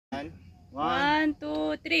1,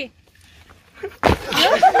 2, 3.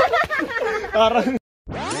 Parang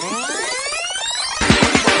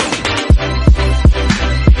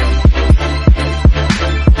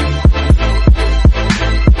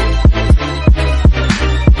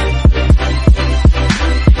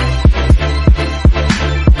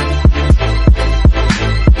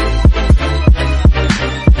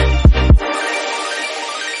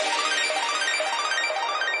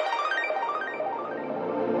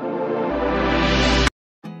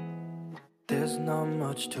there's not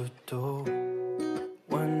much to do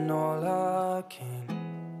when all I can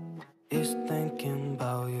is thinking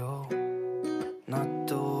about you.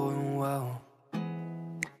 Not doing well,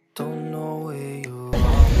 don't know where you are.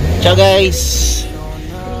 ciao guys.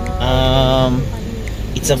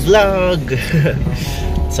 It's a vlog.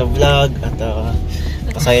 It's a vlog at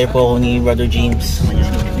pasaya po ako ni Brother James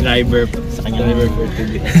sa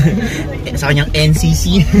kanyang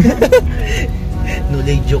NCC.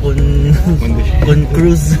 Knowledge con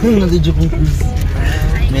cruise. Knowledge con cruise.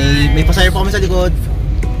 May pasaya po kami sa likod.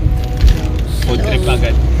 Food trip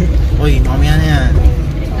agad. Uy, mamaya na yan.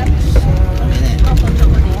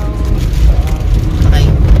 Okay.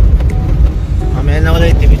 Mamaya na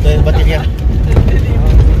ulit. Tipid tayo ng baterya.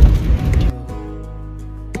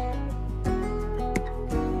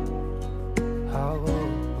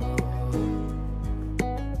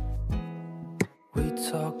 We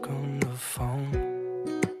talk on the phone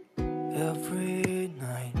every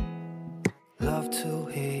night. Love to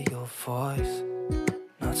hear your voice.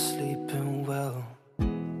 Not sleeping well,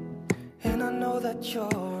 and I know that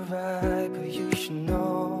you're right, but you should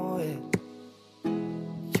know it.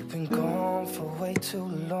 You've been gone for way too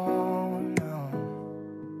long now.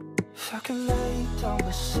 If I could lay down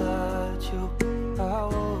beside you, I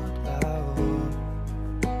would.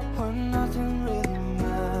 When nothing really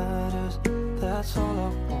matters, that's all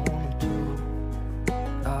I wanna do.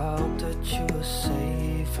 I hope that you are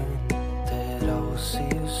safe and that I will see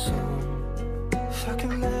you soon. If I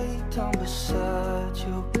can lay down beside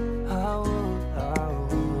you, I would.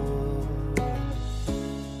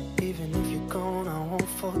 Even if you're gone, I won't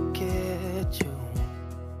forget you.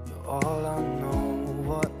 You're all I know,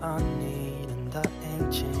 what I need, and that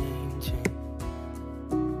ain't changing.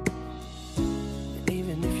 And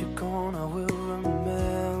even if you're gone, I will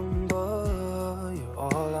remember. You're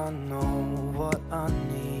all I know, what I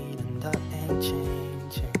need, and that ain't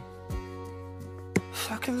changing.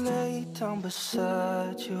 If I can lay down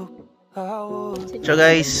beside you, I would. So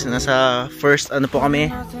guys, nasa first ano po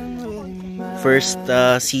kami? First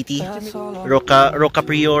city, Rocca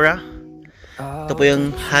Priora. Ito po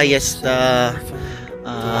yung highest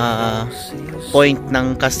point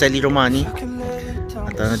ng Castelli, Romani.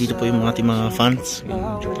 At nandito po yung ating mga fans.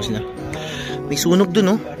 Diyan po sila. May sunog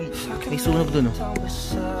dun, oh. May sunog dun, oh.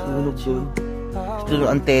 Sunog dun. Ito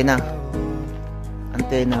yung antena.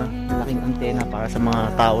 Malaking antena para sa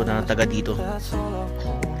mga tao na taga dito.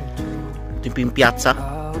 Ito yung piazza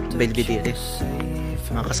Belvedere.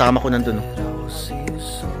 Mga kasama ko nandun, oh.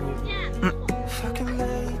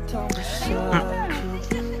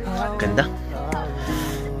 Ganda.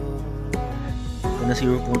 Kung na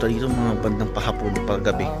siguro pumunta dito mga bandang pahapon,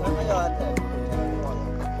 paggabi.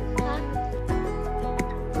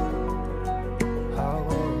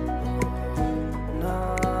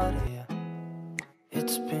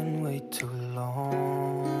 It's been way too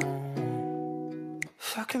long.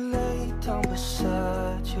 If I could lay down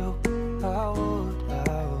beside you, I would.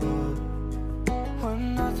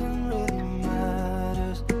 When nothing really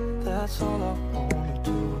matters, that's all I wanna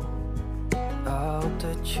do. I hope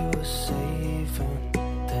that you are safe and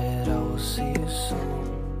that I will see you soon.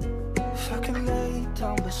 If I could lay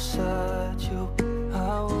down beside you,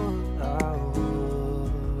 I would.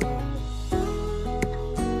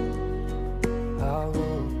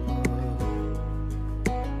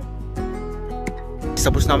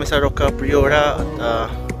 Tapos namin sa Rocca Priora at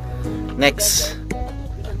next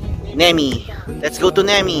Nemi. Let's go to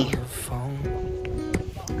Nemi.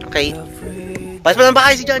 Okay. Pas pa lang ba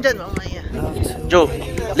kayo si John? Joe,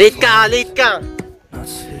 late ka.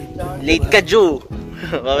 Late ka, Joe.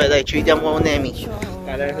 Bakit tayo? Tweetian mo ako Nemi.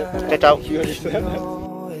 Ciao.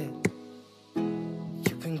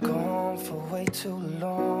 You've been gone for way too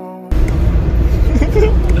long.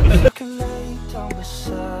 I can lay down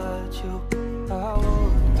beside you.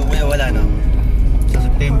 Kaya wala na. Sa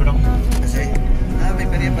September ako. Kasi may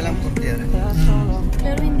pariya palang portier.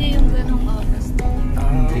 Pero hindi yung ganong August.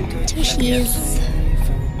 Cheers.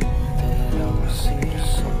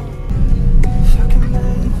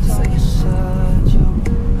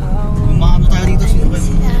 Kumaano tayo dito sino ba?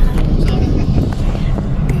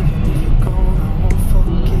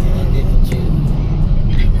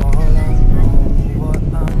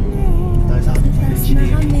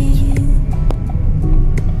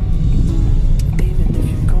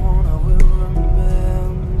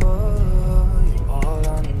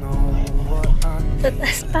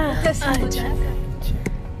 Tataas pa. Dyan.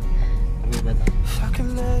 If I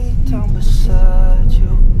can lay down beside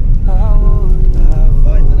you, I would.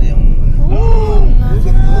 Ito na yung...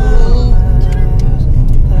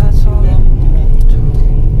 That's all I wanna do.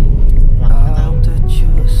 I hope that you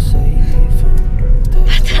are safe and that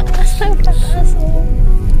Pataas lang, pataas. Oh.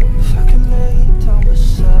 if I can lay down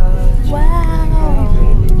beside you, Wow!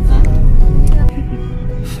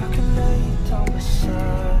 if I can lay down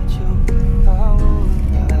beside you, I would.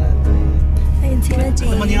 Ayun sila Jay.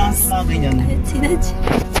 Naman yung mga ganyan. Ayun sila Jay.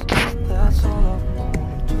 That's all I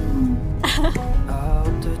wanna do. I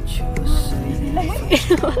hope that you are safe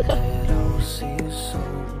and